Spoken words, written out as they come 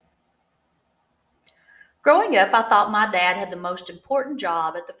Growing up, I thought my dad had the most important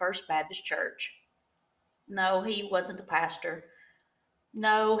job at the First Baptist Church. No, he wasn't the pastor.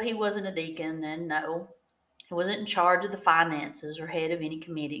 No, he wasn't a deacon. And no, he wasn't in charge of the finances or head of any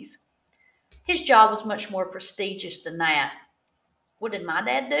committees. His job was much more prestigious than that. What did my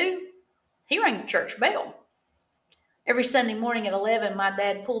dad do? He rang the church bell. Every Sunday morning at 11, my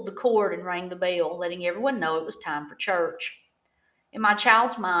dad pulled the cord and rang the bell, letting everyone know it was time for church. In my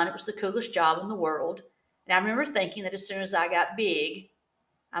child's mind, it was the coolest job in the world. And I remember thinking that as soon as I got big,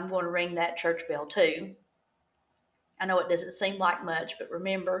 I'm going to ring that church bell too. I know it doesn't seem like much, but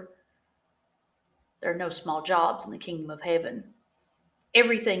remember, there are no small jobs in the kingdom of heaven.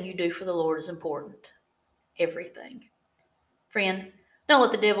 Everything you do for the Lord is important. Everything. Friend, don't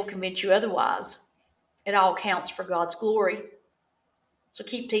let the devil convince you otherwise. It all counts for God's glory. So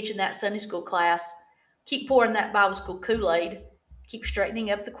keep teaching that Sunday school class. Keep pouring that Bible school Kool-Aid. Keep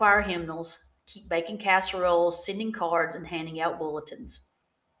straightening up the choir hymnals. Keep baking casseroles, sending cards, and handing out bulletins.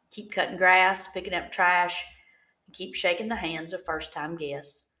 Keep cutting grass, picking up trash, and keep shaking the hands of first-time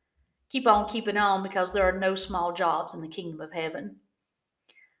guests. Keep on keeping on because there are no small jobs in the kingdom of heaven.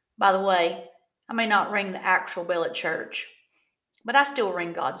 By the way, I may not ring the actual bell at church, but I still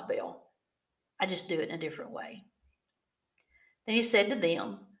ring God's bell. I just do it in a different way. Then he said to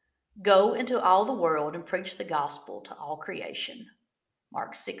them, "Go into all the world and preach the gospel to all creation."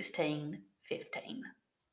 Mark 16:15.